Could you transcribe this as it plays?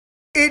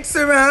It's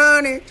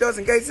Serani, just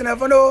in case you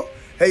never know.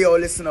 Hey yo,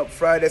 listen up,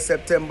 Friday,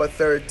 September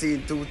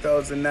 13,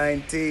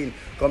 2019.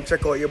 Come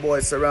check out your boy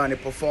Serani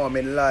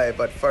performing live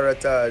at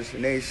FAROTAGE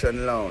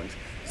Nation Lounge.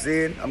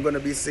 Zane, I'm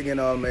gonna be singing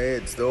all my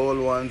hits, the old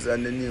ones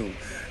and the new.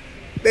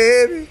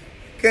 Baby,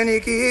 can you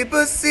keep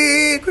a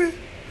secret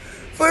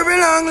for a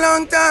long,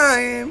 long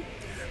time?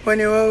 When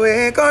you're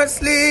awake or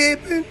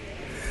sleeping,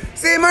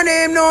 say my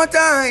name no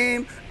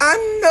time.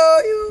 I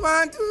know you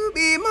want to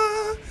be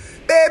my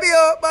baby,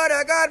 oh, but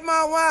I got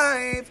my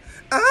wife.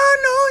 I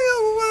know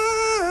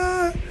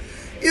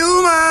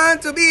you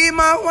want to be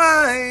my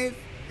wife.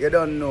 You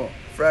don't know.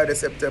 Friday,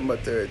 September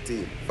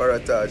 13th,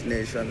 FAROTAGE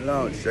Nation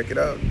Lounge. Check it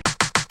out.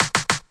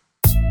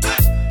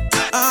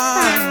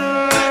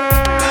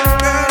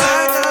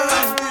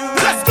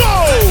 Let's go!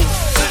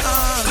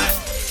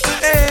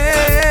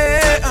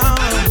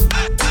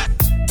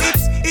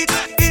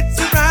 It's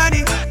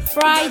Serani.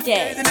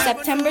 Friday,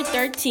 September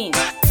 13th,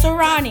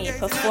 Serani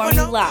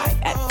performing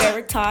live at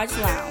FAROTAGE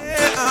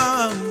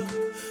Lounge.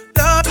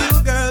 Love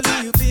you, girl, do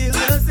you feel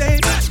the same?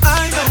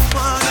 I don't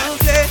wanna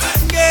play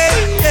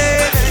games,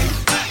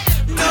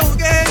 no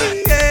games.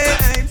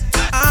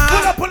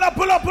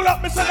 Pull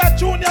up, Mr. That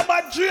Junior,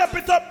 but drip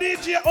it up,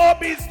 DJ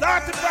OB,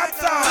 start it from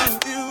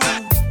top.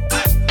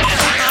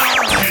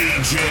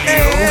 DJ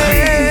OB,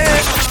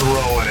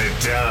 throwing it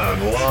down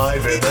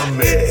live in the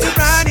mix. It's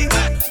Serani,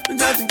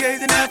 just in case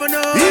you never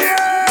know.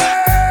 Yeah!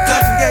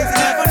 Just in case you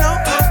never know.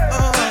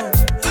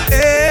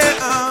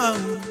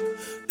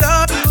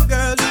 Love you,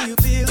 girl, do you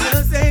feel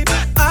the same?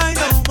 I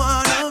don't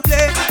wanna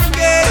play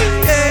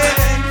games.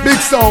 Big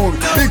sound,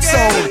 big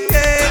sound,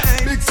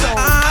 big sound.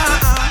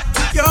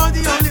 You're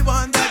the only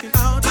one that can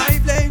out my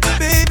flame.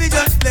 Baby,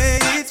 just play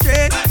it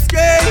straight.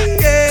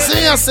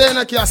 Sing a say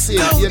na kya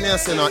sing, you may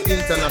say na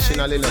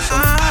internationally lesson.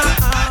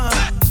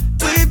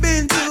 We've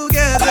been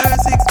together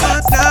 6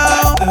 months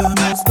now. The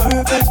most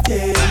perfect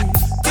days.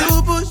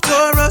 You pushed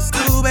for us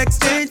to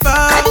exchange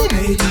vows.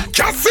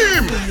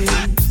 Kasim!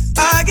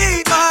 I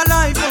gave my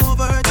life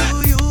over to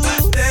you,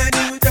 then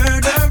you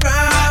turned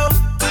around.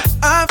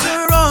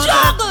 After all,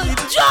 Juggle!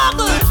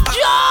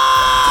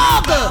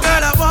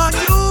 girl, I want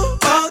you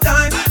all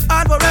time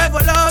and forever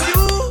love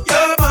you.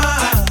 You're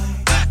mine.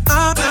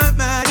 I'm not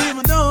mad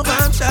even though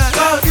I'm shy.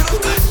 Love you,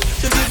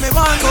 so give me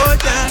one more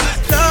chance.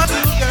 Love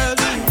you, girl,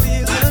 do you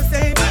feel the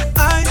same?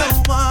 I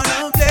don't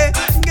wanna play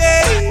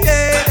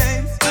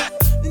games,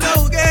 no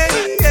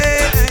games.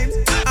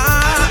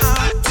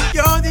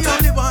 You're the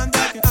only one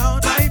that can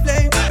out my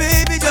flame.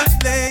 Baby, just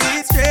play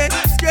it straight.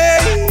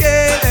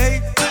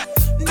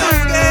 No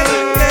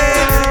games.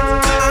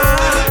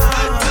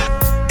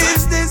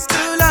 Is this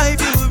the life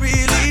you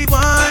really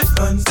want?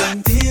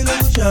 Constant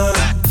illusion.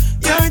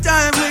 Your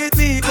time with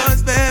me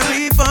was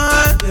very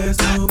fun. There's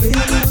no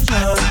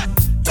illusion.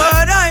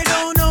 But I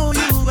don't know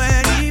you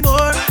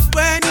anymore.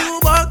 When you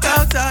walked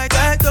outside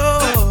that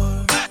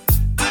door,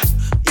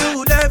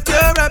 you left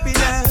your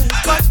happiness.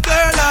 But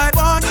girl, I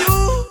want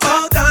you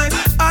all time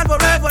and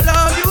forever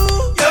love you.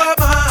 You're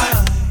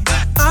mine.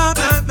 I'm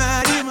not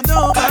mad even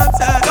though I'm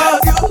sad.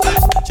 Love you,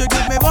 so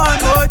give me one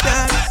more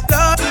chance.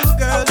 Love you,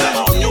 girl.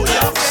 New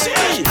York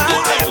City,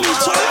 Miami,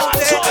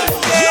 Toronto,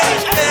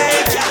 LA,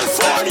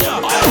 California,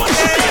 all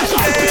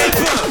my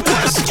people,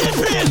 we're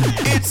skipping.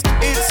 It's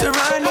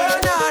Serani, na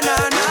na na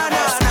na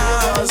na.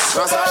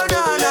 Oh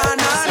na na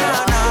na na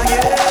na,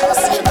 yeah.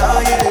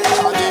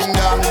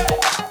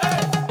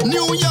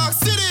 New York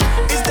City!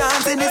 It's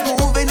dancing, it's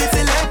moving, it's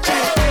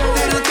electric.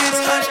 Little kids,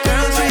 hot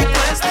girls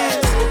request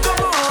this.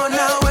 Come on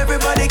now,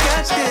 everybody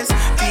catch this.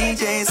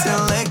 DJ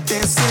select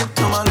this, skip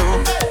to my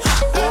loop.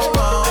 Oh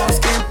wow,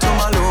 skip to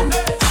my loop.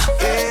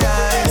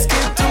 Yeah,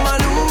 skip to my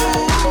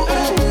loop.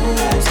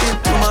 Skip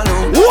to my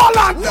loop.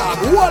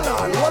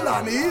 Hold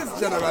on, he's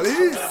General,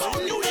 he's.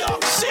 New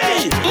York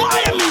City,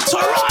 Miami,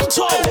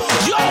 Toronto,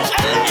 yo,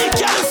 LA,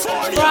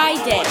 California.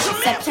 Friday,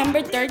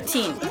 September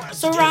 13th,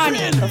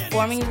 Serani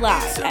performing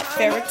live at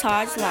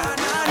FAROTAGE Lounge.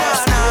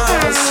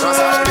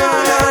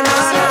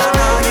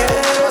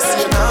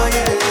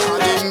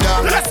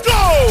 Let's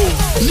go!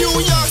 New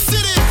York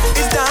City!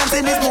 It's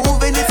dancing, it's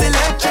moving, it's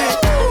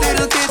electric.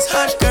 Little kids,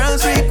 hot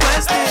girls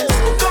request this.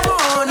 Come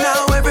on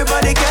now,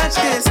 everybody catch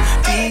this.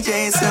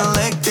 DJ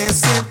select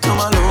this, skip to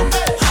my loop.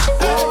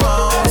 Oh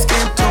wow,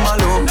 skip to my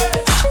loop.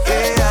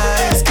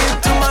 Yeah,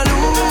 skip to my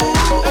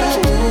loop.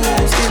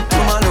 Skip to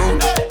my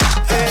loop.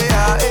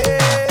 Yeah.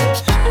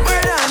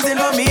 We're dancing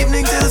from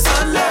evening till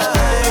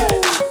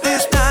sunlight.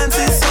 This dance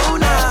is so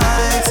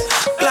nice.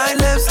 Glide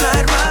left,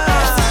 slide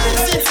right.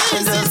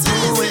 And just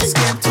do it,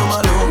 skip to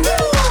my loop.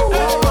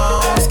 Oh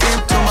wow,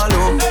 skip to my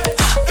loop.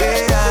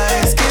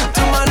 Yeah, skip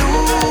to my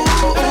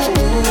loop.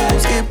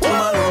 Skip to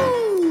my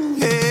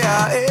loop.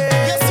 Yeah.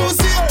 Guess who's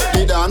here?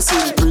 The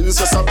dancing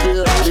princess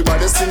appear.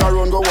 Everybody sing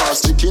around, go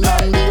watch chicken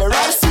and beer.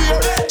 I fear.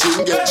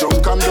 King get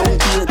drunk and don't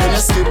care. Then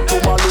you skip to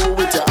my loop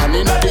with your hand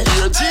in the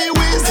ear. Gee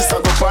whiz, this a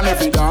go on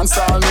every dance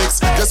all mix.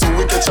 Guess who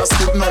we catch a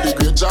skip now? The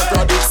great Jack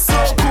Rabbit. So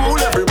cool,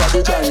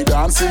 everybody join the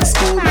dancing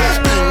school.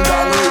 Ding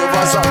dong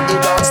ravers and the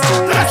dance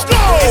too. Let's go!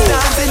 It's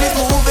dancing, it's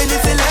moving,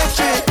 it's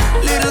electric.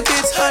 Little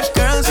kids,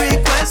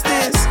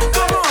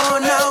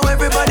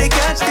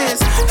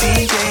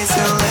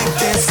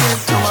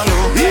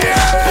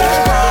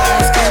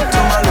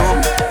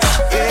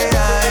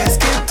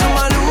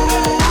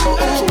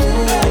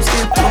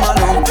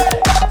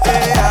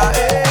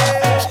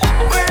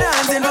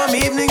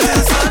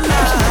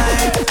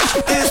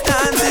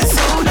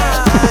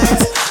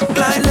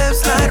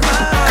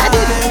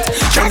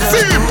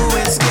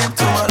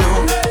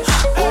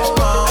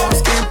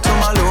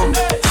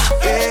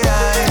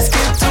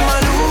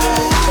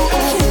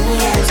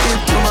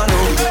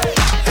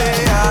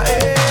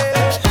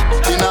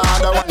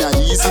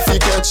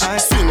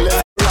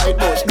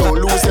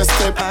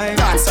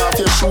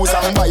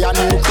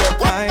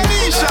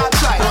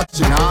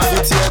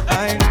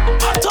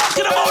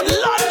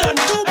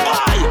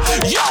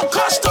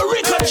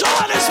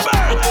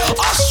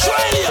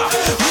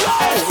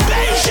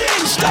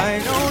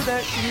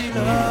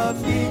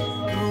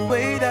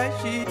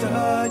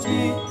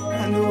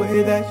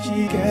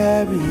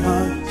 carry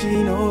on.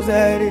 She knows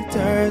that it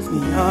turns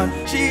me on.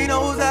 She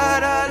knows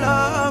that I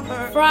love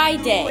her.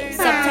 Friday,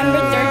 September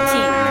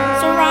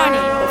 13th,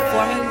 Serani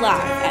performing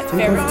live at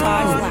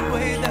FAROTAGE The Lounge.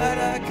 way that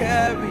I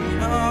carry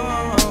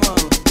on.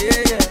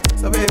 Yeah, yeah.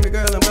 So baby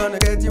girl, I'm gonna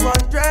get you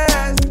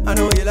undressed. I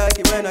know you like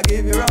it when I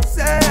give you rough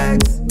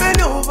sex.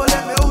 Bend over,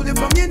 let me hold it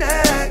from your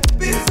neck.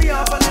 Piss me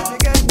off and let me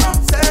get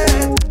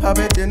upset. I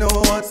bet you know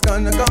what's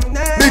gonna come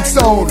next. Big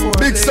sound,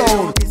 big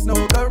sound. It's no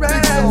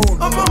caress.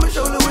 Up on my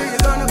shoulder where you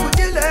gonna put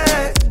your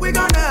legs. We're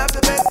gonna have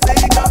the best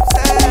make-up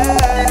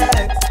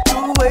sex. The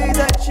way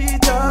that she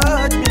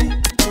touch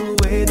me, the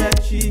way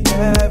that she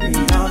carry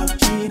on.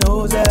 She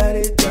knows that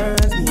it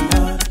turns me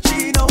on.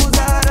 She knows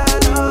that I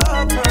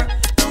love her.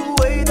 The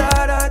way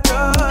that I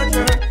touch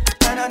her,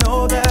 and I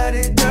know that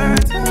it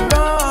turns her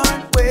on.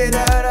 The way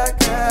that I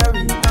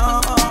carry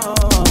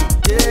on,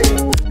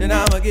 yeah. Then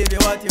I'ma give you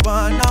what you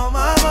want now,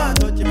 mama.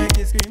 Don't you make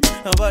you scream?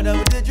 No bother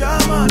with the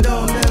drama.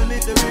 Don't tell me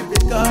to rip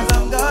it, cause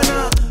I'm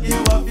gonna give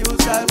you a few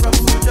style from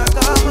Future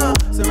Kama.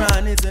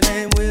 Serani is the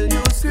name, will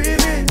you scream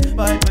it?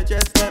 Bite my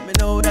chest, let me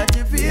know that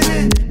you feel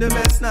it. The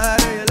best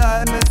night of your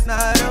life, best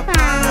night of mine.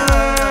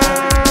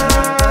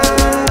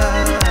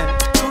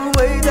 The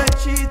way that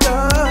she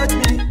touch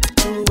me,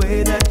 the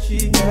way that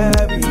she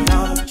carry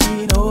on.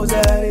 She knows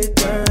that it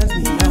turns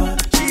me on.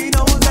 She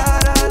knows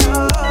that I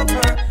love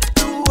her.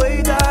 The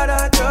way that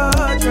I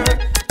touch her,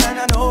 and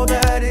I know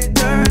that it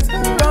turns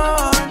her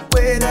on. The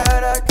way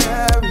that I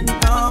carry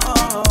on,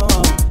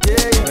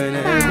 yeah.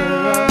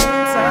 Whenever I'm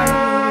inside,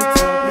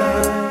 it's a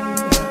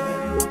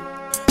blind.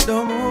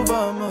 Don't move a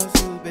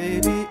muscle,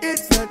 baby.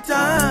 It's the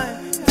time.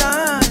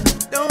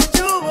 Don't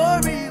you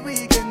worry,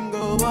 we can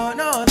go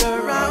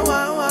another round.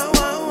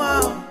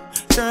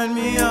 Turn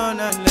me on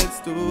and let's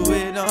do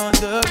it on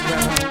the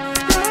ground.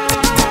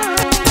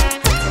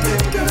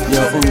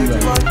 Yo, Unga.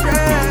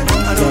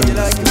 I know you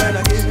like it when I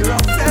give you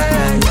rough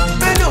sex.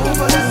 Bend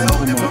over, let me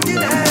hold it from your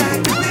neck.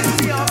 Lift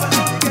me up and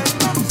let me get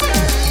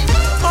upset.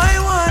 My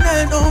one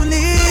and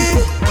only,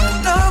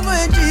 love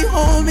when she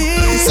hold me.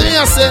 Say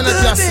you're saying that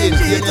you're saying,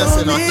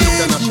 international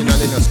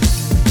industry.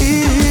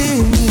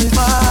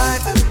 My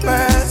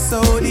breath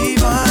so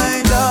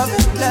divine,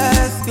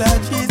 loveless, glad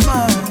she's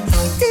mine.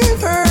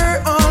 Give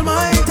her all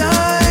my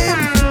time,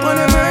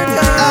 whatever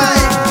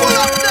time.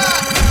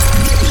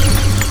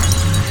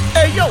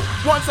 Hey yo,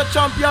 once a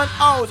champion,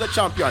 always a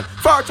champion.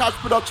 FAROTAGE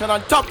Production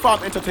and Top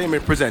Farm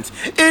Entertainment presents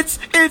It's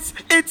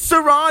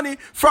Serani,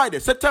 Friday,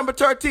 September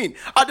 13th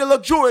at the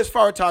luxurious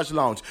FAROTAGE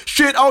Lounge,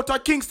 straight out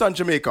of Kingston,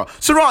 Jamaica.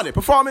 Serani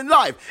performing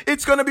live.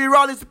 It's gonna be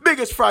Raleigh's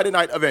biggest Friday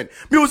night event.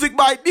 Music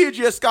by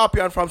DJ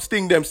Scorpion from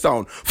Sting Them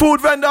Sound.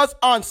 Food vendors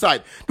on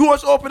site.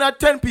 Doors open at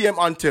 10 p.m.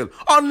 until.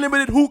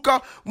 Unlimited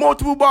hookah,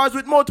 multiple bars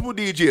with multiple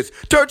DJs.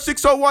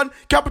 3601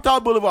 Capitol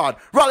Boulevard,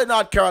 Raleigh,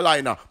 North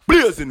Carolina.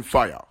 Blazing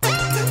fire.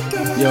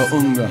 Yo,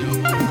 Unga.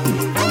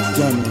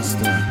 John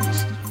Weston.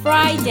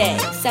 Friday,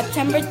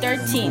 September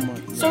 13th,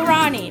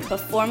 Serani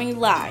performing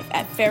live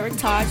at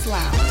FAROTAGE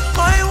Lounge.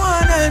 My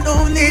one and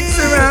only. It's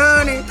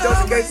Serani,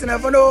 just in case you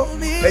never know.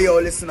 Hey yo,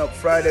 listen up,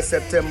 Friday,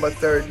 September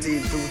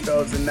 13,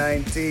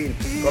 2019.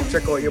 Come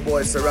check out your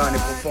boy Serani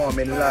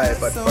performing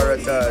live at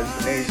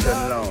FAROTAGE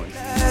Nation Lounge.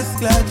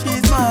 Glad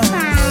she's mine.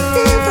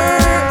 Give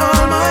her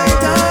all my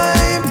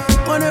time,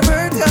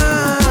 whatever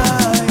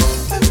time.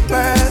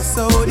 Breath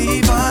so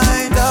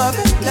divine,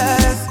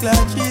 loveless,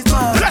 glad she's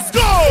mine. Let's go!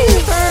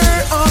 Give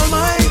her all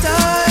my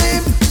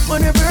time,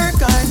 whatever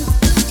kind.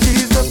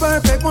 She's the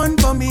perfect one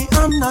for me,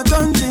 I'm not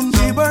hunting.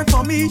 She work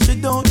for me, she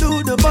don't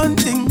do the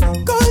bunting.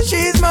 Cause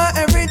she's my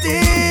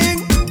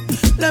everything.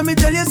 Let me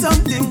tell you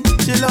something.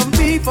 She love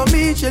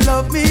me, she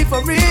love me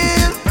for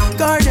real.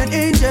 Guardian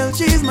angel,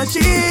 she's my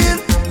shield.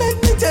 Let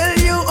me tell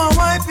you how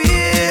I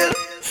feel.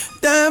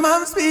 Damn,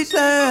 I'm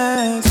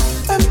speechless.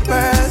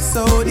 Empress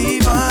so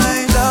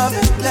divine,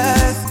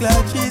 loveless,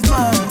 glad she's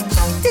mine.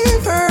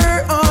 Give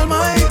her all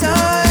my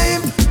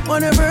time,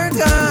 whatever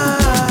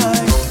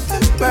time.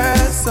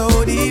 Empress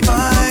so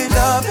divine,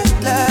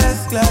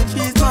 loveless, glad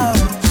she's mine.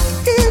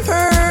 Give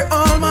her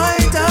all my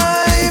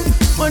time,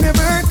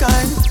 whatever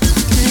kind.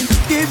 She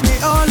give me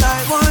all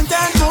I want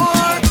and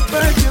more.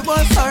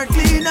 Virtuous heart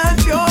clean and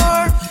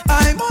pure.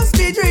 I must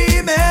be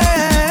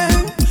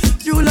dreaming.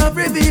 True love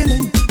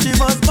revealing. She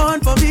was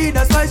born for me,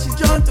 that's why she's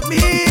drawn to me.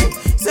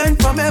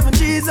 Sent from heaven,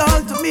 she's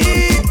all to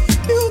me.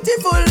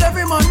 Beautiful,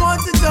 everyone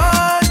wants to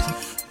touch,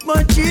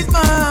 but she's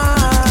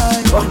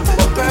mine. What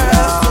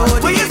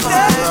you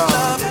say?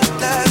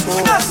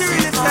 That's the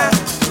real estate.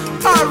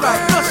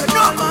 Alright, nothing.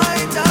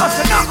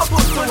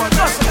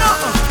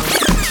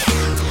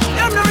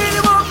 Them no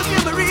really want to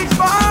see me reach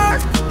far.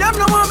 Them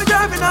no want me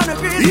driving on a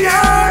green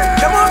car.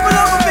 Them want me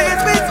love my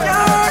face with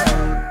scar.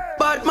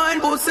 Bad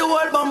mind boost the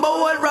whole bumbo,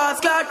 whole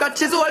rascal.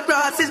 Catches all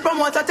grasses from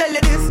what I tell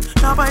you this.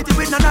 Now fight it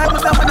with no knife,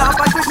 but I'm not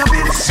fight with no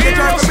bitch. They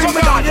try to bring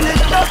me down, you let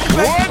it up.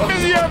 1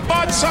 million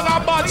bad song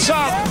and bad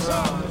song.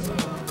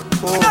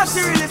 That's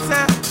the real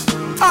estate.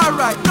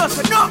 Alright,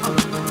 nothing,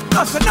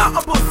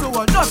 boost the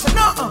whole, nothing.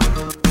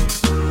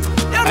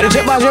 And the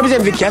Jet Boss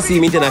represent for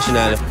Cassim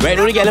International. Right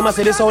now the girl must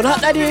say the sound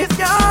hot daddy.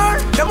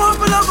 Them want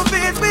to love a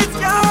face with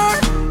scar.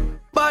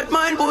 Bad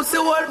mind pussy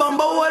wall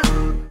bumble wall.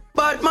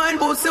 Bad mind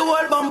pussy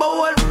wall bumble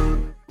wall.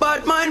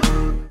 Bad mind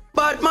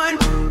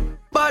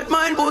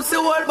pussy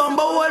wall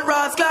bumble wall.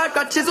 Rascal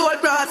catches all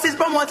grasses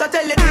from what I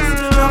tell you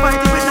this. No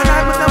fight with no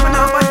knife, myself and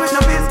no fight with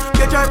no fist.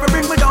 You try to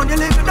bring me down, you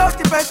live without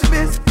the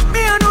precipice. Me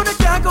I know that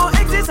can't go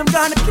exist, I'm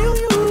gonna kill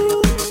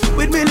you.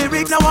 With me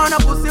lyrics, I wanna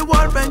pussy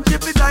wall.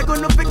 Friendship is like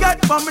gonna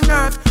forget from my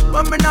nerves.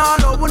 But me now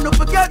I wanna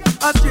forget.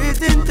 A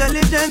street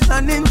intelligence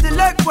and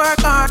intellect work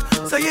hard.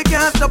 So you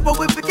can't stop what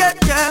we forget,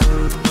 yeah.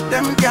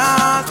 Them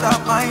can't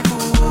stop my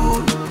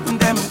food.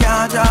 Them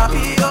can't drop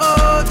me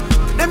out.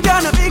 Them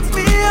can't fix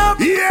me up.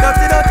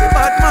 Dirty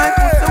bad mind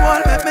pussy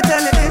wall. Let me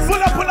tell you this.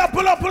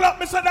 Pull up,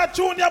 Mr. That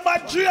Junior man,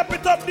 drape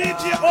it up,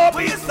 DJ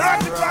OB, start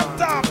the back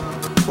top.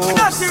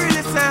 That's she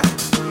really say.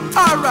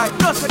 Alright,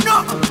 no. DJ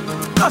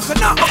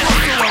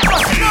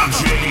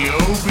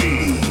OB,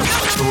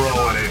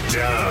 throwing it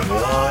down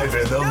live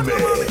in the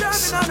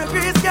mix.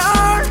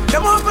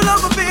 Them want to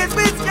love a face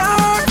with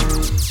scar.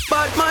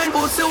 Bad mind,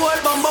 pussy, wall,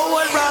 bumble,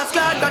 wall, brass,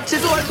 glad,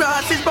 catches all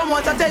grasses from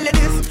what I tell you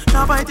this.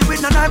 Now fight it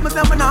with no knife,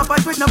 myself and now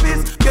fight with no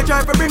fist. You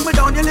try to bring me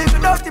down, you live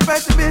without the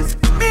precipice.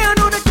 Me I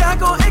know that can't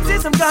go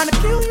exist, I'm gonna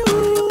kill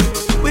you.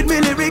 With me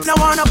lyrics, I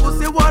wanna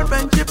pussy wall.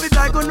 Friendship is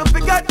like gonna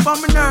forget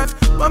from my nerves.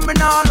 But me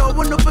now I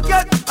wanna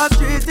forget. A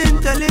street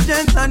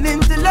intelligence and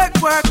intellect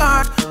work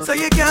hard. So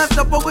you can't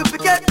stop what we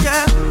forget,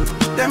 yeah.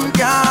 Them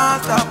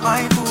can't stop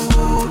my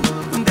food.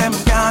 Them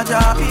can't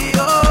drop me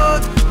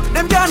out.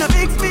 Them can't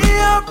fix me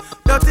up.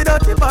 Dirty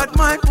bad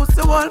mind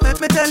pussy wall. Let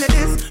me tell you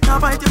this. Now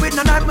fight it with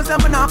no knife,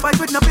 myself and now fight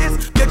with no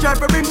fist. You try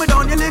to bring me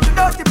down, you live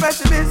without the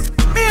pessimist.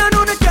 Me I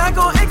know that can't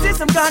go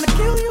exist, I'm gonna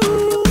kill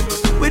you.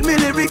 With me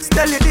lyrics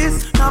tell you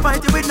this. Now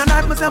fight it with no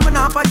knife, myself and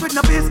now fight with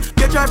no fist.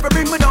 You try to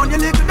bring me down, you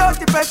live without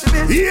the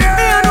pessimist. Me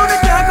I know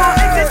that can't go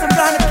exist, I'm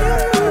gonna kill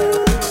you.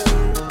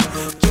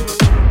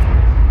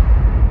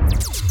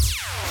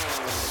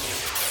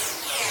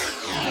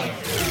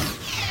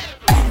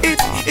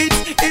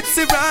 It's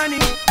Serani.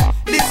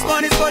 This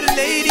one is for the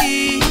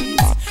ladies.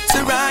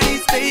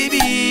 Serani's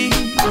babies.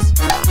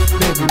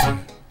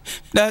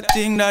 That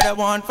thing that I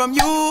want from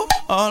you,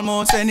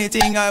 almost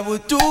anything I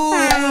would do.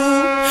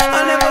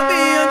 I'll never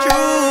be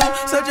untrue,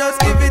 so just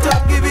give it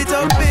up,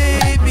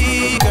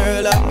 baby.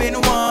 Girl, I've been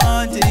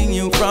wanting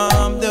you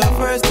from the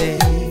first day.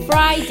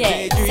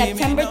 Friday,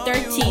 September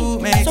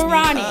 13th,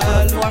 Serani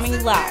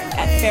performing live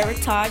at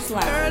FAROTAGE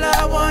Lounge. Girl,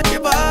 I want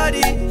your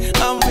body,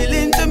 I'm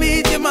willing to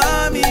meet your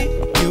mommy.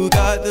 You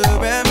got the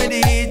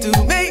remedy to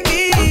make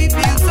me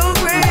feel so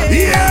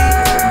great.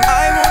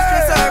 I won't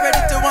stress her,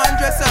 ready to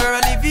undress her.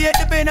 Alleviate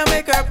the pain and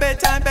make her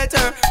bedtime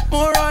better.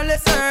 More or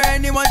less her,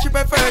 anyone she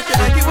prefers. She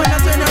like it when I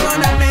turn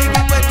around and make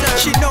it better.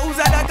 She knows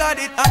that I got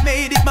it, I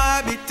made it my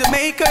habit to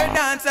make her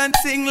dance and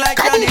sing like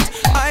Janet.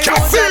 I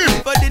won't have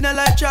it for dinner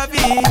like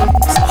Travis.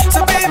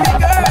 So baby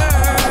girl,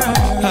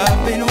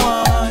 I've been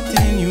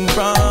wanting you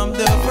from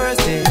the first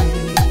day.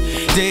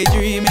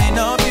 Daydreaming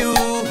of you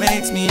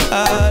makes me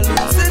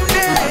hallucinate.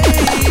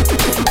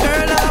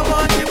 Girl, I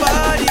want your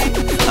body,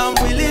 I'm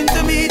willing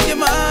to meet your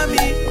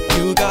mommy.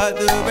 You got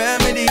the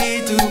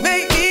remedy to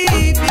make me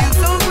feel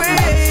so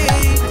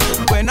great.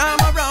 When I'm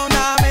around,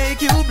 I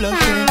make you blush.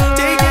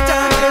 Take your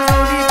time, there's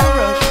no need to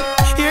rush.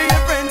 Hear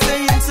your friends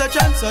saying such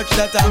and such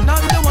that I'm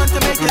not the one to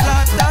make you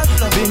last that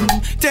loving.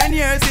 10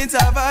 years since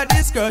I've had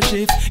this crush.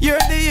 If you're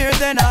the year,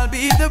 then I'll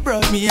be the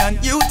brush. Me and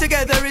you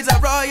together is a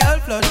royal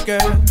flush,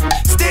 girl.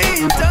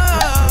 Stay in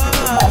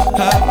touch.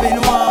 I've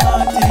been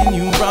wanting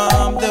you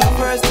from the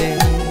first day.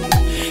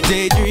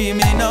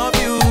 Daydreaming of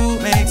you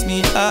makes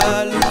me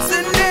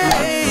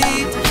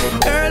hallucinate.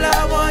 Girl,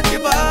 I want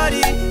your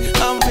body,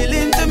 I'm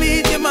willing to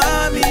meet your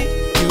mommy.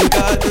 You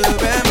got the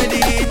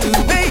remedy to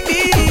make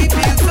me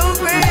feel so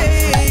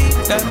great.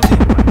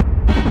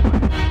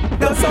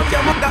 Don't suck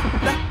your mother.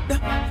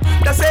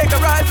 That's take a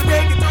rise to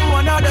take it to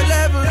another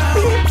level.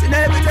 It's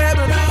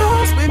inevitable.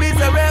 Swim is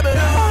a rebel.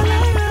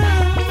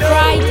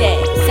 Friday,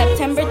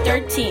 September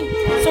 13th,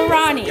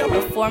 Serani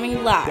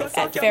performing live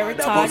at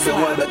FAROTAGE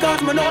Lounge.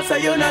 Because my notes say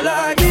you not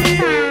like me.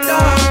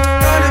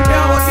 Tell them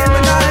can't walk in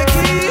my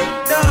Nike.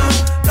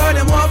 Tell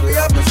them walk me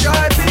up and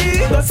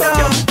stripey.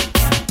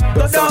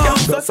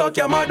 Go suck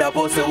your mother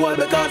pussy wall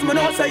because my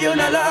notes say you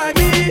not like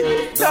me.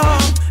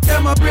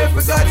 Them a pray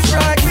for God to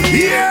strike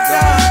me.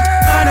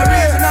 And a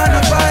reason and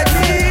a fight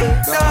me.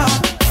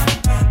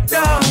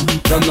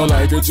 Them no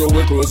like it, so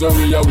we close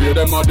away.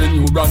 Them are the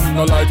new brand.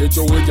 No like it,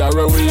 so we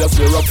carry away.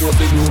 Steer up for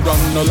the new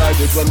brand. No like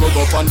it when we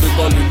go up on the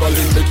calling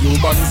the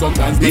Cuban.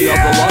 Sometimes me have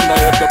to wonder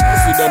if the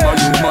pussy them are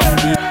human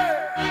being.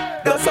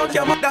 Don't suck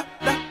your mother.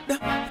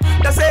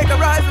 That's take a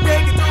rise and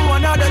take it to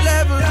another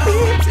level.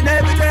 It's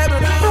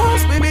inevitable.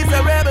 Swim is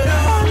a rebel.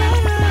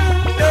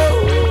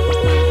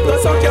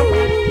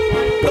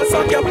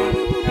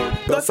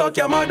 Go suck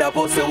your mother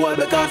pussy wall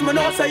because my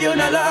know say you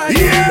not like it.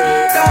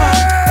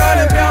 Tell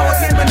them can't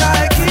walk in my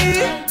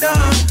Nike.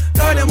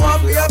 Tell them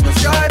walk me up and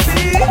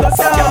stripey.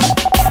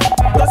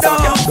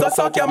 Go suck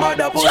suck your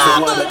mother pussy.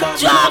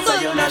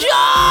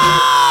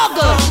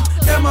 Juggle.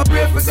 Them a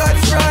pray for God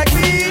to strike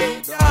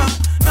me.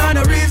 Yeah.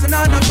 No reason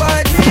I not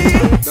fight me.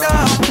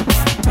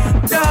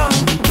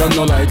 Them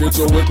no like it,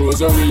 so we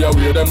close away.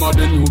 Them are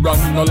the new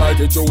brand. No like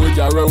it, so we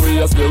carry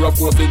away. Scare of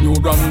course the new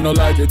brand. No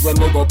like it when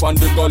we go up on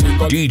the gully.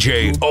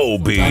 DJ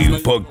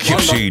OB,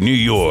 Poughkeepsie, New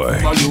York.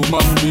 A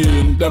human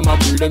being, them a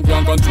breed, them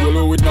can't control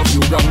you with no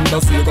few grand. The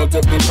snake will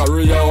take me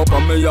career up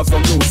and me have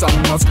some new song.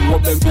 I screw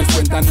up them face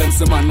friend and them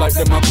see man like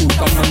them a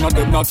cook. And none of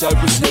them not try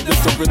to save the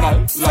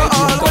juvenile like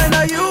you. All when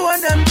are you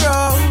and them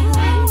grow?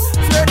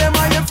 Swear them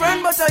are your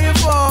friend but are your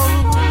foe.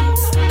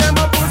 Them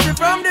a pussy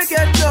from the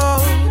ghetto.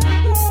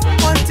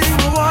 One thing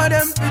we want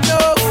them to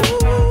know.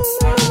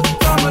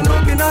 From a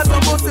looking at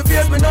some pussy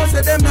face, me know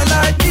say them not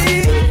like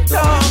me.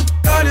 Dumb,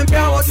 cause them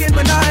can't walk in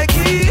my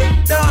Nike.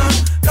 Dumb,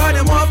 cause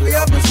them want me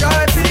up my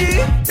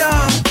stripey.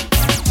 Dumb.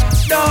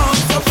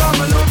 So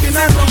from a looking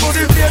at some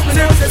pussy face, me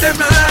know say them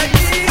not like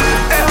me.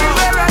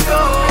 Everywhere I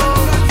go,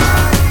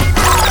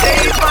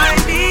 they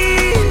find me.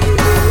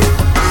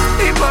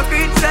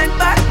 Hypocrites and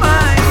bad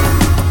minds.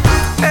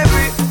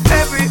 Everywhere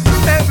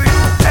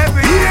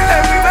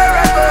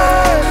I go.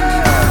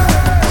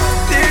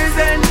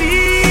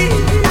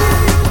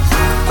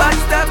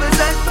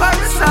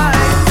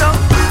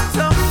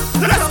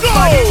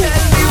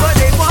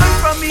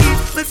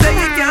 Say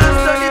you can't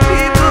study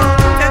people.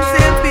 Them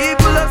same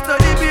people that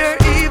study beer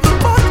evil.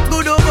 But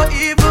good over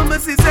evil, me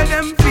see say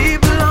them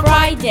people.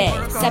 Friday,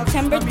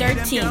 September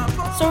 13th,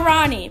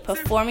 Serani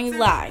performing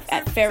live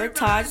at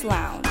FAROTAGE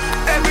Lounge.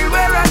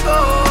 Everywhere I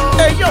go.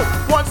 Hey yo,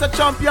 once a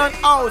champion,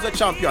 always a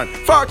champion.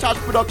 FAROTAGE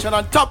Production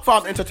and Top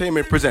Farm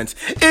Entertainment presents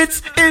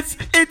It's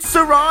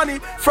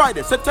Serani,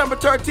 Friday, September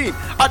 13th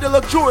at the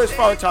luxurious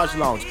FAROTAGE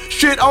Lounge,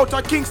 straight out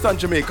of Kingston,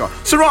 Jamaica.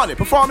 Serani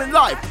performing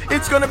live.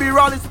 It's gonna be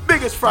Ronnie's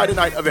biggest Friday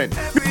night event.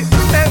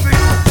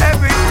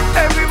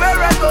 Everywhere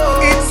I go.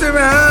 It's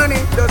Serani,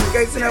 just in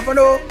case you never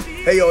know.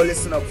 Hey yo,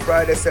 listen up,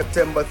 Friday,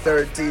 September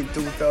 13,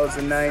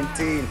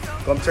 2019.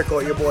 Come check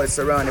out your boy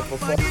Serani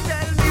perform.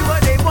 Tell me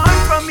what they want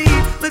from me.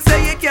 Me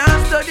say you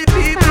can't study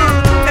people.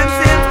 Them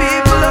same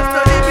people that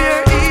study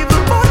beer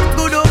evil. But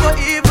good over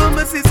evil,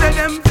 me see say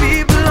them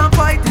people are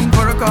fighting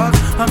for a cause.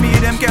 I mean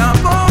them can't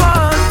go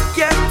on.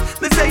 Yeah,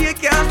 me say you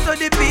can't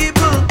study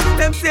people.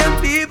 Them same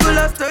people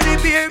that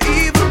study beer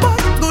evil. But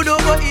good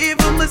over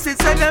evil, me see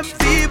say them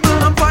people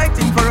are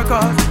fighting for a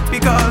cause.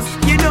 Because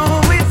you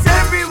know it's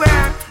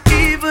everywhere.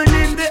 Even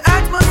in the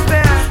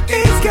atmosphere,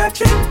 it's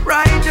catching,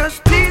 righteous,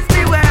 please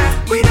beware.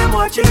 We them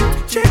watching,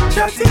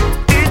 chit-chatting,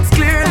 it's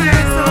clear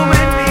there's so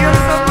many of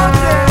some of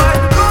them. By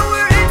the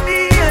power in me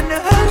and the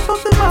help of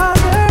the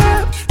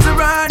Father,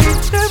 Serani,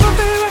 never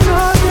fear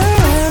another.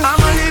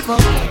 I'm a liver,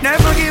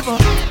 never give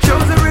up,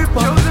 chose a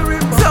ripper.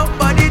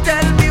 Somebody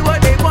tell me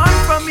what they want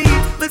from me.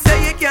 Me say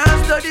you can't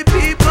study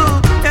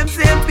people. Them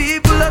same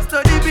people that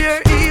study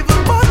beer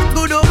evil. But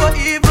good over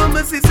evil,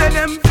 me see say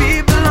them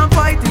people I'm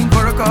fighting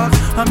for a cause.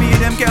 I mean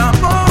them can't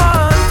go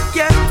on.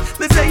 Yeah,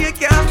 me say you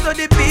can't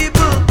study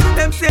people.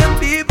 Them same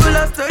people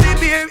that study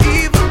beer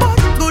evil. But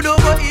good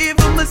over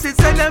evil, me see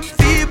say them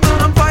people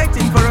I'm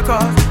fighting for a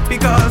cause.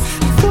 Because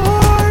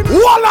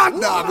Hold on,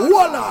 dog,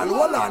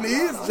 hold on,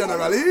 he's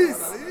general, he's.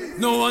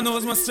 No one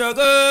knows my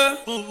struggle.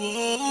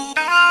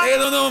 They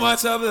don't know my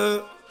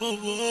trouble.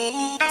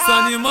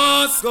 Son, you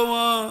must go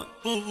on.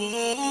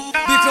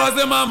 Because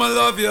the mama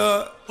love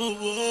you.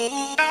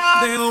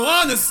 They don't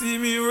wanna see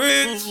me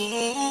rich.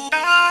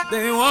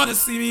 They wanna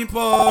see me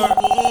poor.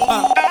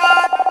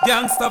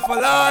 Gangsta for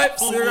life,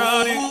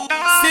 Serani.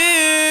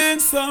 Sing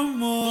some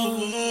more.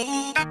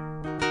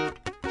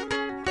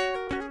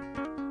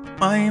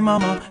 my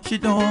mama, she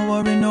don't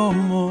worry no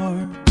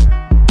more.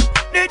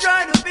 They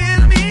try to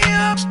build me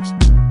up.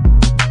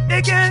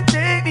 They can't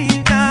take me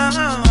down.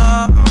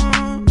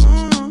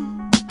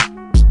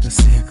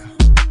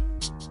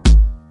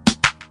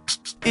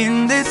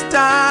 In this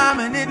time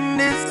and in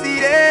this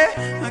city,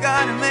 I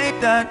gotta make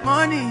that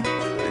money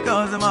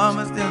because the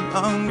mama's still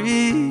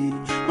hungry.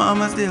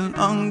 Mama's still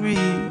hungry.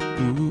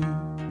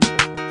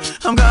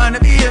 I'm gonna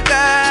be a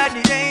dad,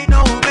 it ain't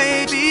no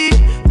baby.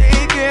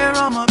 Take care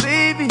of my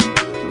baby,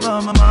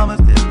 but my mama's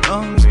still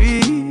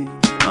hungry.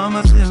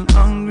 Mama's still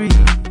hungry.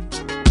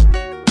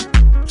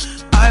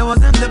 I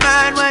wasn't the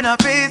man when I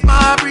faced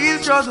my real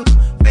struggle.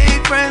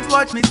 Fake friends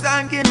watch me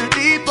sink in a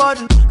deep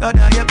puddle. God,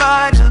 now you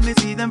battle me,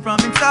 see them from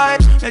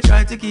inside. They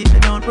try to keep me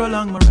down,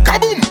 prolong my ride.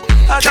 Kaboom!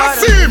 I got a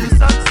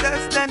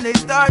success, then they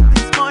start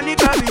this money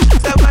grabbing.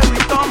 Say where we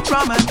come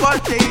from and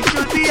what they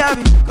should be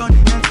having.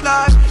 Continents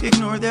fly,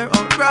 ignore their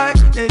outcry.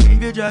 They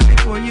leave you dry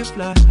before you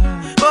fly.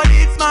 But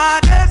it's my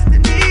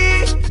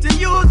destiny to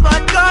use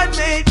what God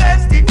made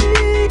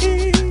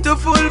destiny to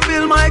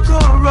fulfill my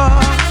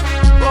chorus.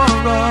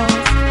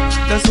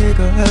 The sake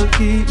of help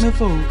keep me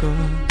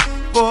focused.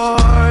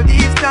 For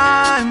these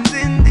times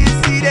in this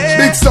city,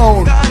 big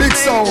sound, big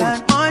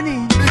sound,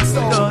 money, big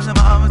sound. Because the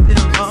mama's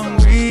still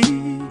hungry,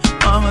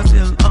 mama's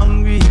still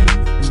hungry.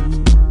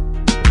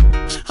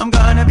 I'm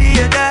gonna be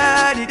a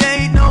dad, it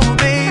ain't no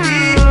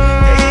baby.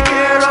 Take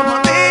care of my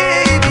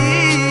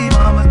baby,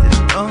 mama's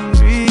still hungry.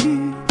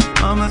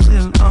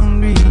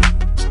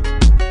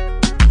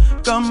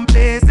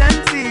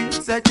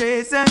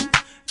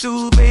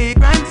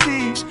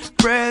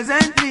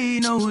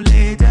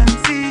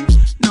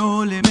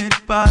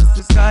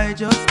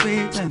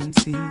 wait and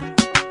see.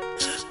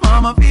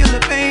 Mama feel the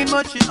pain,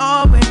 but she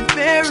always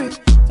bear it.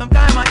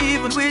 Sometimes I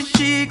even wish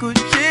she could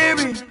share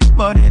it.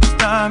 But it's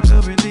time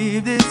to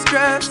relieve this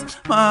stress.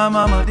 My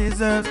mama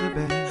deserves the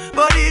best.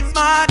 But it's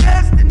my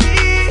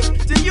destiny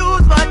to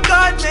use what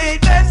God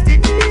made best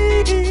in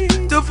me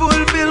to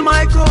fulfill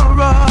my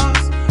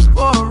chorus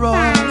for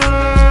us.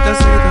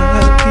 That's it,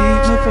 help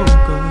keep me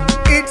focused.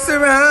 It's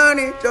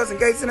Serani, just in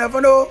case you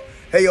never know.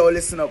 Hey yo,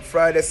 listen up,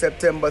 Friday,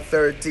 September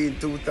 13,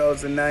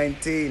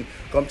 2019.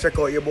 Come check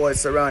out your boy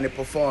Serani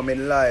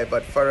performing live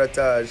at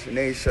FAROTAGE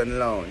Nation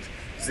Lounge.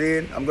 See,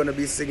 I'm gonna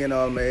be singing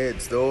all my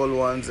hits, the old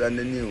ones and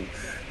the new.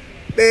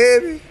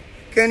 Baby,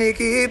 can you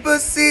keep a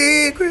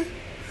secret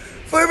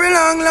for a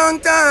long, long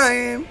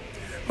time?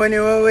 When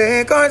you're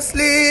awake or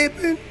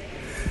sleeping,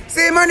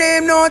 say my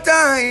name no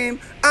time.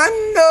 I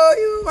know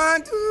you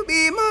want to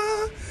be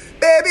my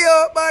baby,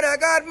 oh, but I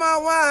got my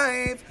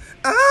wife.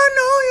 I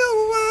know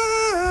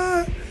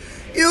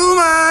you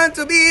want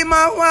to be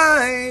my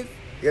wife.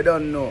 You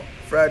don't know.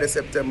 Friday,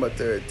 September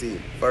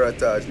 13th,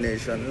 FAROTAGE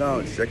Nation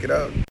Lounge. Check it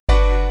out.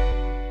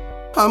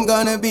 I'm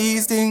gonna be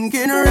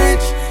stinking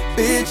rich,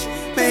 bitch,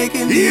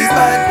 making these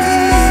bad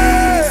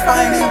beats,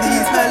 finding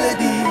these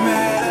melodies.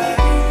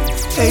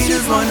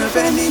 Haters wanna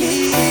bend the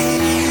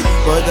knee,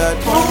 but that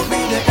won't be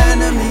the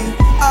enemy.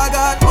 I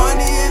got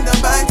money in the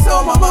bank,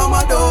 so my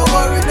mama don't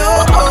worry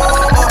no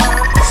more.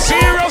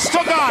 Serious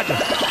to God,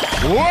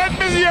 when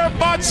me hear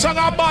bad song,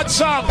 a bad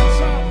song.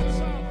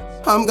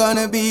 I'm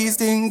gonna be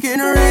stinking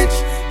rich,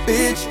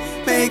 bitch,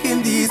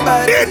 making these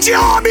bad beats. DJ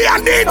Obi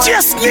and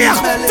DJ Snake,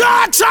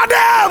 touch on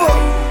them.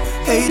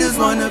 Haters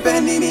wanna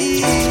bend the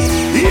knee,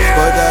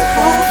 but that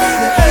won't be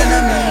the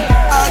enemy.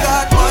 I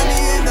got money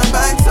in the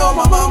bank, so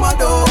my mama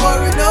don't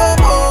worry no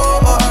more.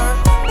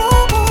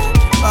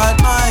 Bad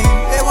mind,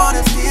 they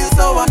wanna steal,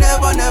 so I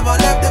never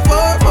left the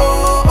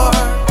 4-4.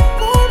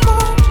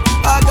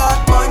 I got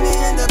money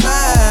in the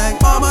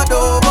bank, mama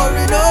don't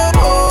worry no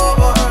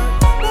more.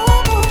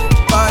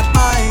 Bad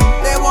mind,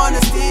 they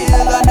wanna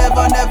steal, I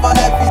never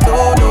left it,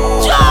 oh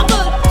no.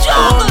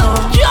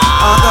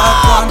 I got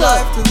one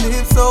life to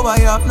live, so I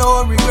have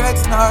no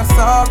regrets nor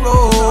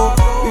sorrow.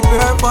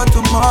 Prepare for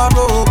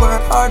tomorrow,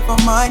 work hard for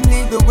mine,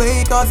 lead the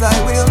way, cause I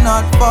will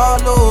not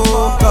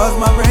follow. Cause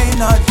my brain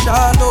not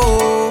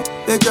shallow.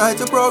 They try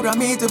to program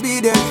me to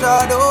be their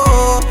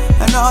shadow,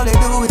 and all they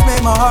do is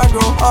make my heart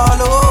grow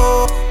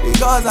hollow.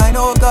 Because I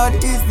know God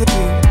is the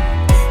king,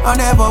 I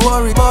never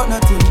worry about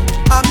nothing.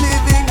 I'm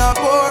living a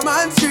poor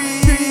man's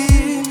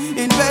dream,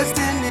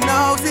 investing in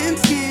housing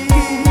scheme.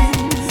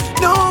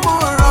 No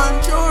more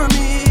unsure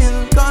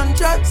meal,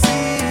 contract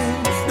seal.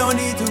 No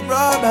need to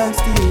rob and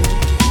steal.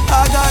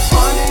 I got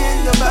money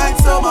in the bank,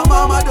 so my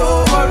mama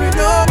don't worry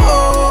no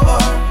more.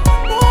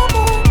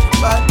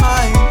 Bad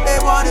mind, they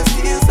wanna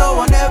steal, so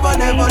I never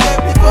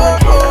left it for.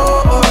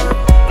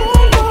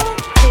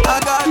 I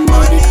got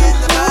money in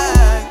the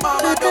bank,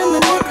 mama don't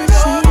worry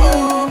no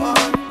more.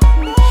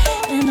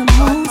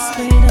 Bad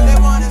mind, they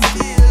wanna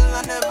steal,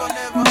 I never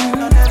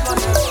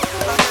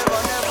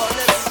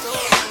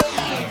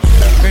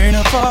rain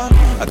or fall,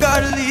 I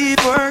gotta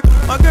leave work.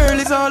 My girl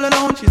is all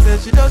alone, she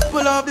says she just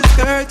pull off the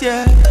skirt,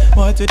 yeah.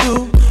 What to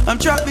do? I'm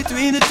trapped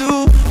between the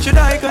two. Should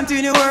I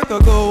continue work or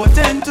go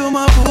attend to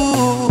my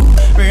boo?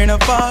 Rain or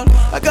fall,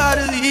 I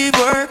gotta leave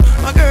work.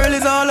 My girl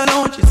is all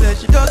alone, she says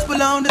she just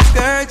pull on the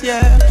skirt,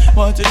 yeah.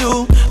 What to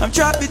do? I'm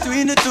trapped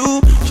between the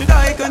two. Should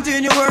I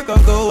continue work or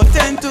go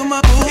attend to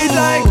my boo? It's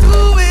like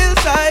two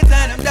hillsides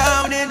and I'm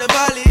down in the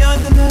valley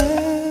on the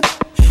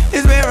left.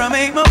 It's where I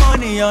make my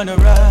money on the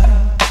right.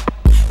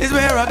 Is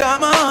where I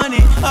got my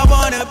honey. I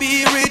wanna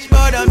be rich,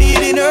 but I'm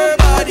needing her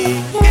body.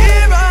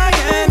 Here I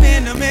am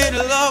in the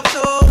middle of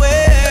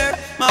nowhere.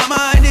 My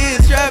mind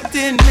is trapped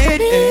in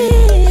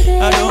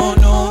mid-air. I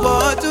don't know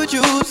what to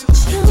choose.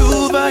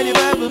 Too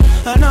valuable,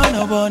 and I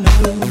don't wanna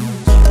lose.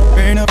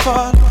 Rain or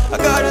fall, I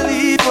gotta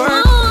leave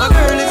work. My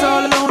girl is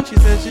all alone, she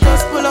said she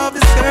just pull off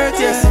the skirt,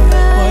 yeah.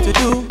 What to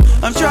do?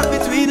 I'm trapped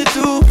between the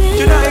two.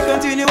 Should I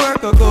continue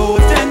work or go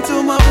attend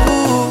to my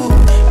boo?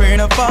 Rain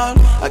or fall,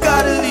 I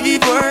gotta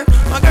leave work.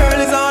 My girl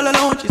is all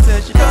alone, she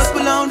said she just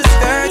pull on the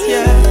skirt,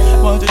 yeah.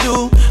 What to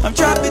do? I'm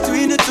trapped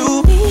between the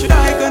two. Should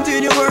I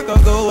continue work or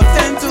go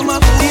attend to my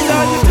boo? These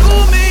are the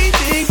two main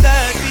things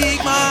that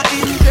pique my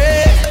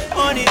interest.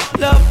 Money,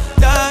 love,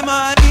 time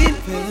I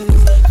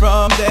invest.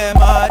 From them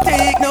I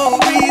take no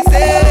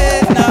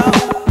recess. Now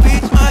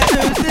reach my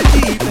turn to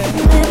deepest.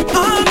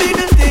 I'm in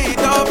a state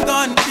of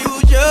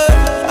confusion.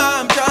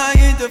 I'm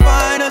trying to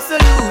find a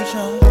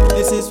solution.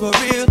 This is for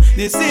real,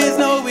 this is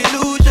no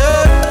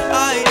illusion.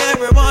 I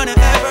never wanna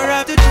ever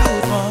have to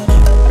choose one.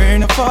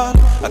 Rain or fall,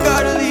 I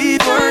gotta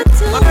leave work.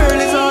 My girl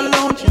is all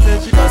alone, she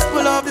said she just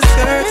pull off the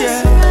skirt,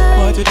 yeah.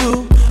 What to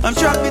do? I'm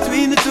trapped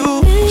between the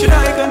two. Should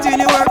I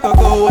continue work or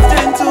go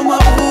attend to my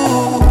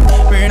boo?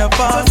 Rain or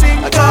fall,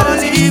 I gotta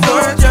leave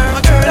work.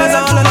 My girl is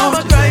all alone,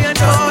 she said she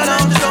just pull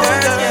off the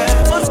skirt,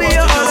 yeah. Must be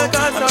a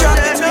holocaust, I'm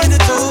trapped between the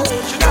two.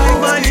 Should I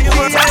continue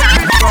work or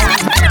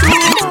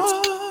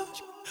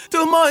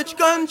too much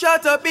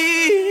gunshot a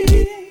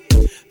beat.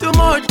 Too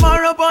much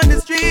more up on the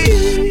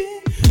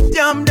street.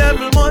 Damn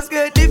devil must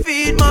get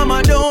defeat.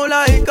 Mama don't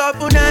like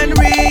Capone and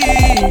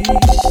Reed.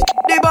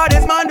 The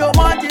baddest man don't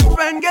want his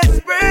friend get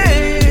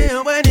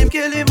sprayed. When him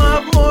kill him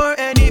have more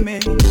enemy.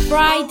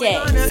 Friday,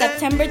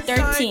 September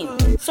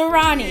 13th.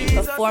 Serani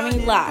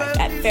performing live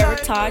at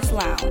FAROTAGE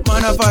Lounge.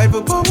 Man a fight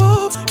for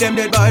power. Them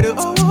dead by the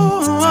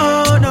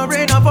hour. No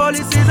rain of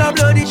policies a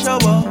bloody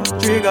shower.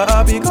 Trigger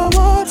happy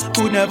coward.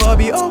 Could never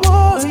be a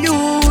war.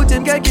 Youth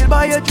him get killed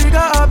by a trigger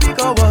happy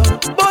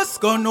coward. Bus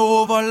gone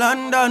over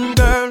London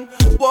girl.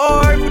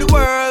 War for the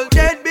world.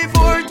 Dead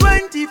before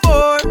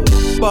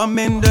 24. Bomb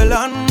in the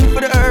land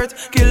for the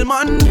earth. Kill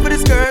man for the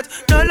skirt.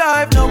 No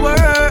life, no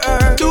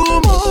word.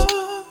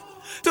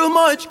 Too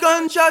much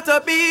gunshot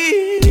a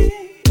beat.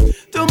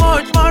 Too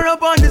much more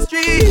up on the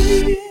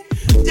street.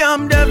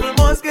 Damn devil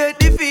must get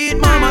defeat.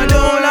 Mama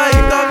don't like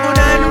Capone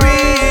and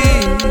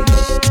Reed.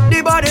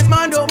 The baddest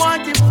man don't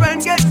want his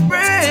friend get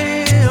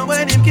sprayed.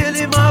 When him kill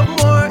him have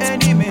more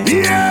enemy.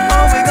 Yeah.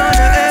 How we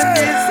gonna end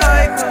this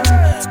cycle?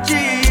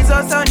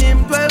 Jesus and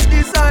him 12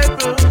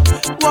 disciples.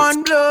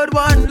 One blood,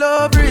 one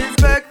love,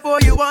 respect for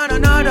you one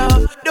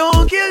another.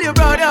 Don't kill your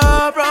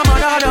brother from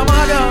another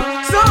mother.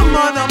 Some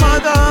other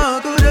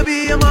mother could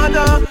be a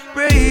mother.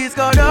 Praise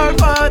God our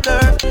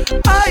Father.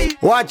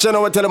 Watch you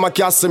know what tell them a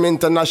Cassim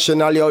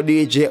International, yo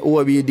DJ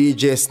Obi,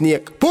 DJ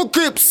Snake,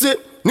 Poughkeepsie,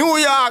 New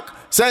York,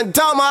 St.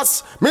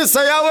 Thomas,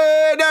 Mr.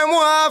 Yahweh, them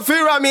want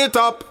to meet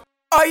up.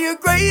 Are you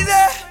crazy?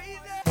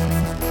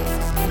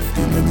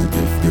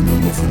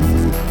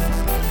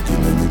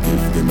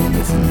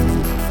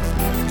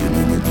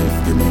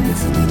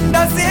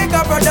 That's it,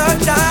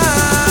 production.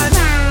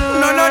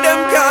 None of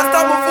them can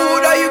stop my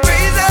food. Are you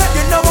crazy?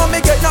 You know what me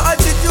get no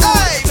attitude.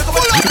 Hey,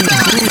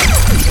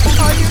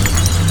 are you?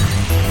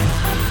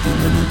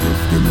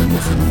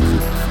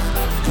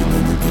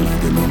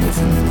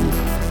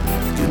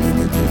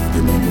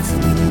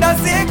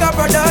 That's it,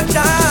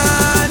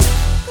 production.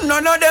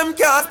 None of them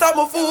can stop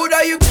my food.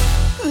 Are you?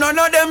 None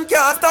of them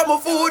can stop my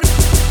food.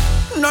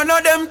 None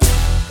of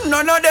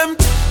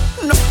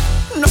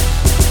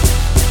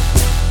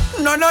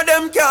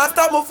them can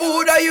stop my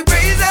food. Are you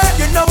crazy?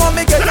 You know what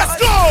me get. Let's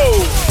go.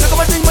 Look at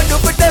what thing I do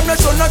for them. No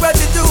show no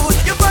gratitude.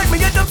 You find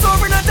me at the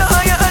soaring at a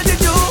higher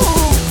altitude.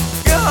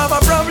 You have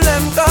a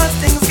problem 'cause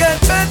things get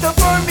better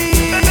for me.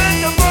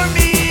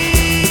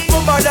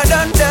 More better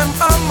than them.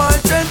 I'm a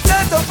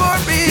trendsetter for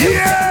me.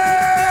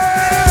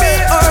 Yeah.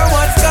 Me or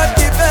what's God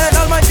given.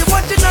 Almighty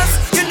watching us.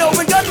 You know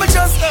we got my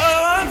just.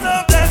 I'm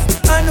so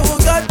blessed. I know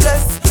God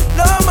bless.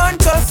 No man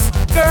curse,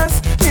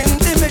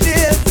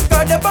 intimidate.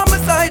 God up on my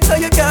side so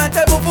you can't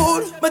have my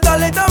food. My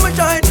talent and my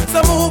shine.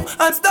 So move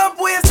and stop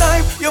waste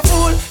time. You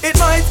fool, it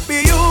might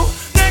be you.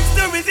 Next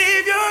to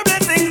receive your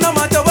blessings, no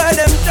matter where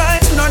them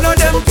shine. None of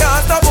them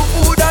can stop my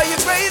food. Are you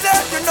crazy?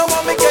 You know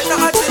what me get no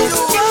attitude.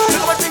 Look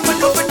at what thing I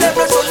do for them,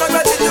 no show no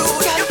gratitude.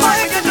 You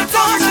might get the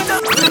torch.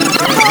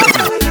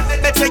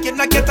 Better you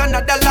not get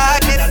another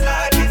like this.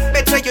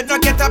 Better you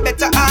not get a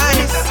better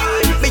honest.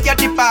 Me a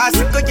the boss,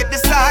 you go get the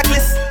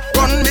cyclist.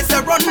 Run, me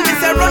say run, me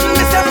say run,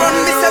 me say run,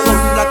 me say run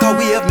like a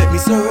wave, make me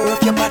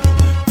surf your body.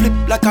 Flip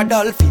like a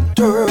dolphin,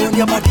 turn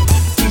your body.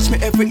 Teach me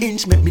every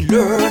inch, make me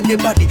learn the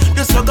body.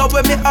 The slugger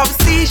when me have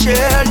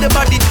seashell the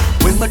body.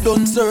 When me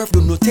done surf,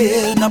 do no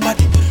tell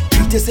nobody.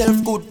 Treat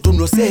yourself good, do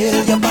no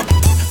sell your body.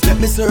 Let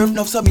me surf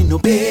now, so me no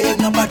beg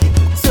nobody.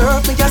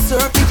 Surf me, ya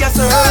surf me, ya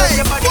surf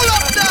your body. Pull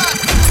up that.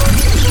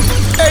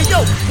 Hey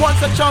yo,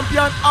 once a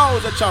champion,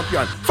 always a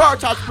champion.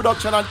 FAROTAGE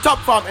Production and Top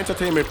Farm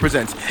Entertainment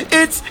presents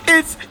It's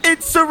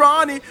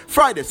Serani,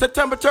 Friday,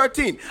 September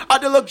 13th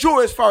at the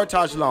luxurious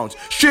FAROTAGE Lounge,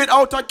 straight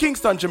out of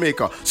Kingston,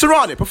 Jamaica.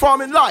 Serani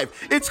performing live.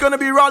 It's gonna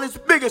be Raleigh's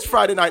biggest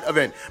Friday night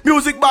event.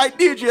 Music by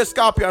DJ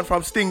Scorpion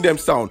from Sting Them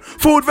Sound.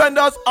 Food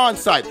vendors on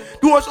site.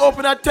 Doors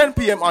open at 10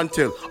 p.m.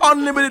 until.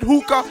 Unlimited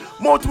hookah,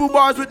 multiple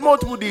bars with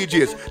multiple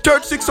DJs.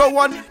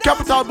 3601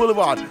 Capitol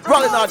Boulevard,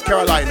 Raleigh, North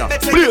Carolina.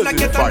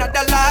 Blazing fire.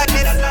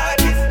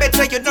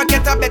 Better you don't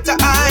get a better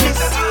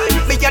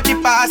honest. Me a the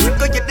boss,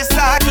 go get the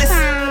cyclist.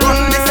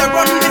 Run, me say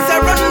run, me say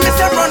run, me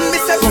say run, me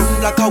say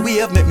run like a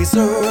wave, make me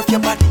surf your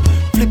body.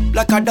 Flip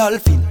like a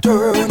dolphin,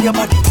 turn your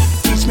body.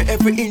 Teach me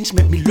every inch,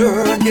 make me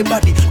learn the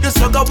body. The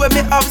slugger when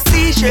me have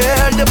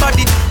seashell the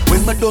body.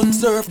 When me done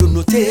surf, do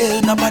no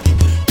tell nobody.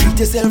 Treat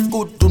yourself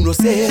good, do no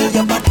sell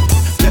your body.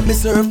 Let me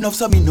surf now,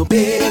 so me no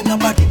beg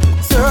nobody.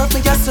 Surf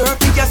me, ya surf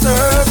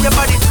your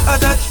body.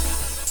 Attach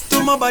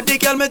to my body,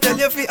 girl, me tell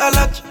you fi a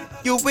lot.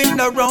 You win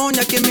the round,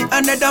 you give me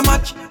another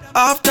match.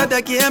 After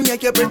the game,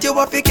 you break you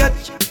off a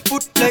catch.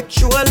 Foot like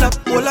shoulder,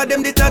 all of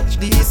them detach.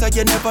 This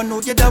you never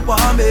know you don't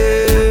want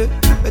me.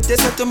 But they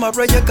say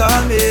tomorrow you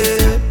call me.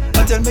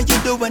 Or tell me you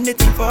do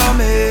anything for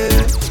me.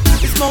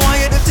 It's more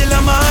why you do till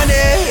the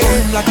morning.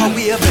 Run like a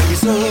wave, make me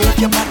surf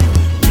your body.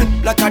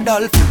 Flip like a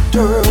dolphin,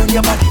 turn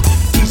your body.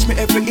 Teach me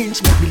every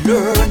inch, make me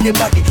learn the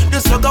body.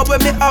 The slugger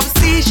when me have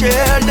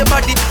seashell the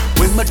body.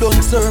 When me done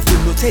surf, do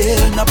no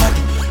tell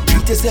nobody.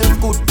 Treat yourself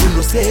good, do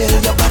no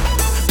sell your body.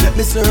 Let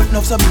me surf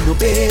now, so me no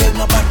beg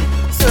nobody.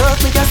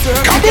 Surf me, ya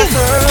surf me,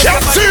 ya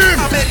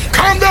surf.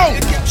 Calm down,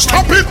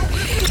 stop it.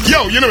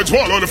 Yo, you know it's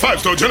Wall on the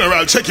 5-star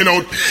general checking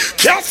out.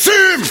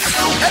 Kasim!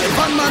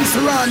 Elephant Man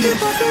Serani.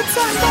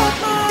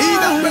 He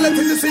that dwelleth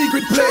in the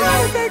secret place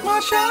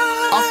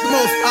of the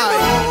Most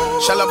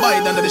High shall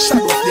abide under the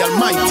shadow of the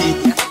Almighty.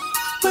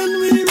 When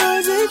we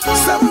rise,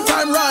 7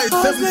 times rise,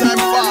 7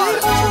 times fall.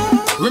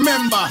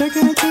 Remember,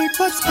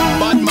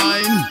 bad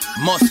mind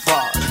must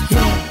fall.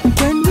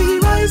 When we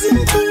rise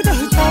into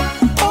the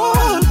top,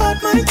 all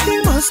bad mind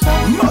thing must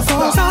stop.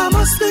 Cause I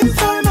must live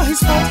for my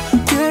spot.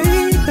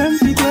 Great and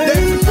be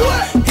great.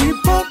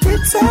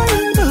 Hypocrites are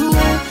in the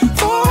way.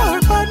 For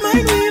bad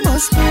mind we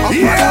must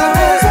pray.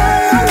 Cause I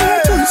am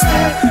here to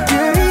stay.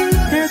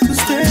 Here to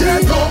stay.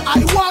 I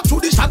walk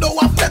through the shadow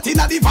of death in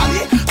the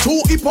valley.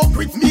 Two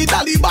hypocrites, me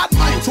dally bad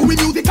mind. Two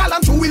musical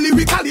and two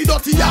lyrically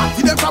dirty.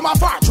 See them from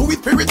afar, two with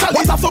spiritual.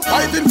 What a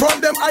surprising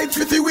from them eyes,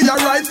 pretty we are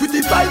right with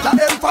the sight. I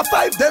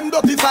emphasize them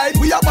dirty side.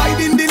 We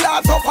abide in the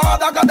last of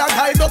Father God that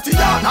guide dirty.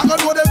 Now gonna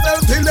know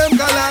themselves till them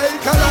collide.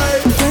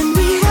 When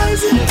we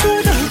rise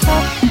into the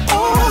top,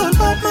 all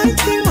bad mind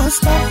thing must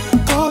stop.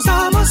 Cause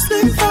I must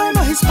live for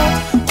my spot.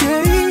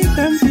 Great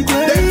and be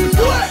great.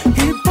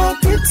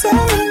 Hypocrites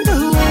are in the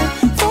way.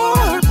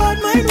 For bad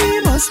mind we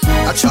must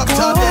pray. A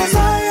chapter day.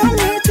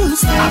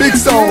 Big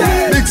sound.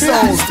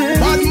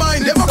 Bad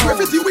mind, them a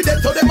prophecy with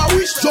them, so them a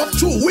wish. Just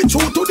true, we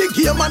true to the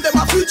game and them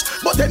a switch.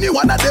 But any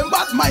one of them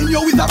bad mind, you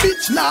is a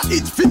bitch. Nah,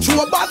 it fit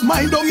you a bad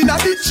mind down in a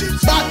ditch.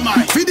 Bad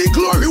mind, for the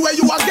glory where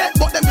you a get,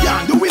 but them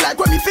can't do it like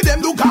when we see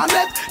them do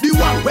garnet. The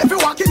one where we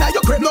walk in and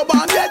you crib no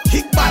band yet.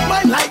 Kick bad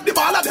mind like the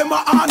ball of them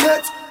a on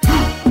it.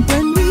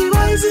 When we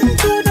rise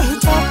into the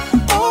top,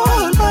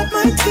 all bad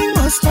mind thing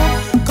must stop.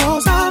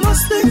 Cause I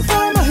must live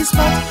for my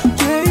spot.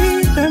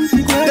 Great and be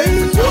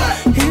great.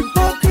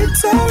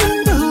 Hypocrites are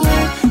in the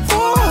way.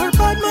 For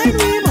bad mind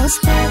we must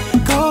pray.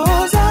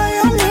 Cause I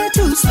am here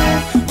to stay.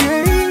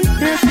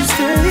 Here to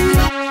stay.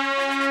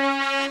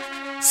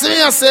 See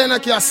you saying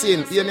that you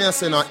sing. You may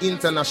say no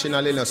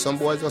international, you know. Some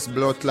boys just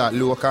blood clot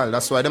local.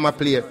 That's why them a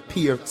play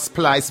peer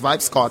splice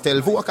vibes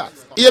cartel vocal.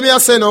 You may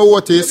say no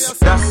what is.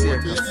 That's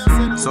serious.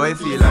 So I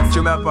feel like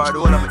you may part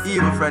all of my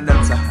evil friend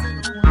them side.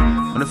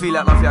 When I feel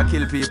like I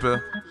kill people.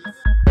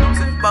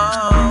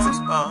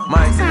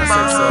 My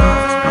innocence.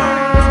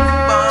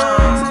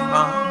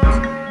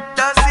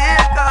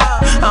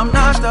 I'm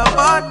not a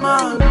bad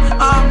man,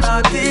 I'm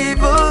not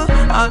evil.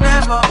 I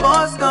never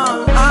was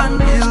gone and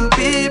kill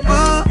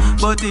people.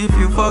 But if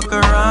you fuck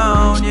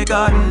around, you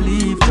gotta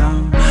leave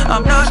town.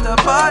 I'm not a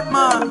bad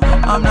man,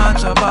 I'm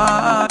not a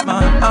bad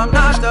man. I'm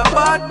not a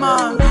bad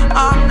man,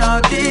 I'm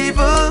not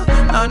evil.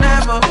 I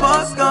never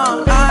was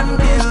gone and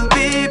kill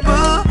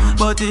people.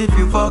 But if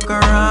you fuck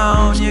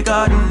around, you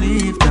gotta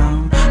leave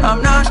town.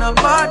 I'm not a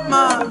bad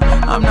man,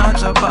 I'm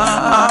not a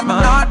bad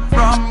man. I'm not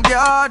from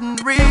Garden,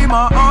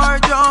 Rima or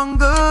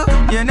Jungle.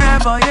 You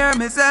never hear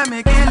me say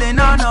me killing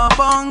on a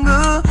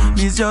bungle.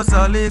 Me's just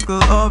a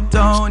little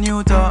uptown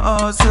youth to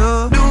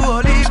hustle. Do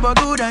a leap of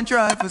good and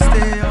try to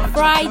stay on.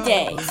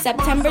 Friday,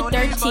 September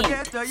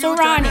 13th,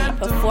 Serani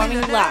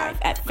performing live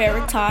at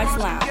FAROTAGE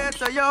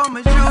Lounge.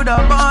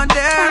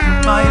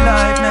 My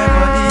life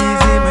never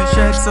easy, me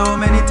shed so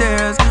many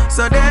tears.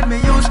 So then me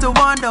used to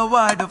wonder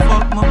why the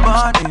fuck my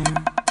body.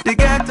 They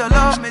get to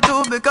love me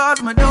too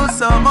because me do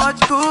so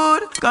much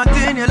good.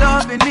 Continue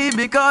loving me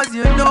because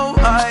you know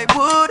I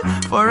would.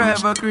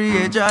 Forever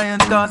create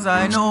giants cause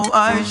I know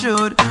I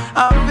should.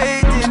 Have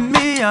faith in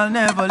me, I'll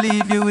never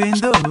leave you in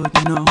the hood,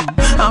 no.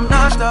 I'm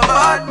not a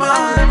bad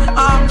man,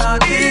 I'm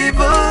not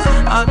evil.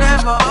 I'll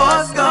never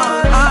was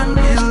gone and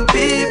kill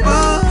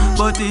people.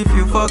 But if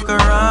you fuck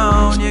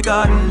around, you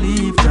gotta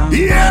leave town.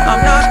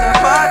 I'm not a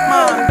bad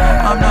man,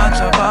 I'm not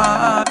a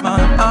bad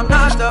man. I'm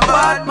not a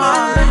bad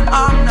man,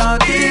 I'm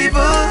not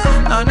evil.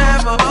 I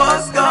never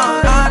was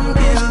gone and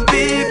kill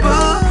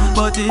people.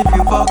 But if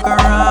you fuck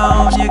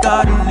around, you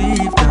gotta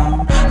leave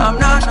town. I'm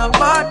not a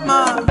bad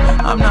man,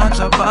 I'm not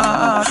a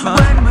bad man.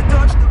 When we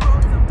touch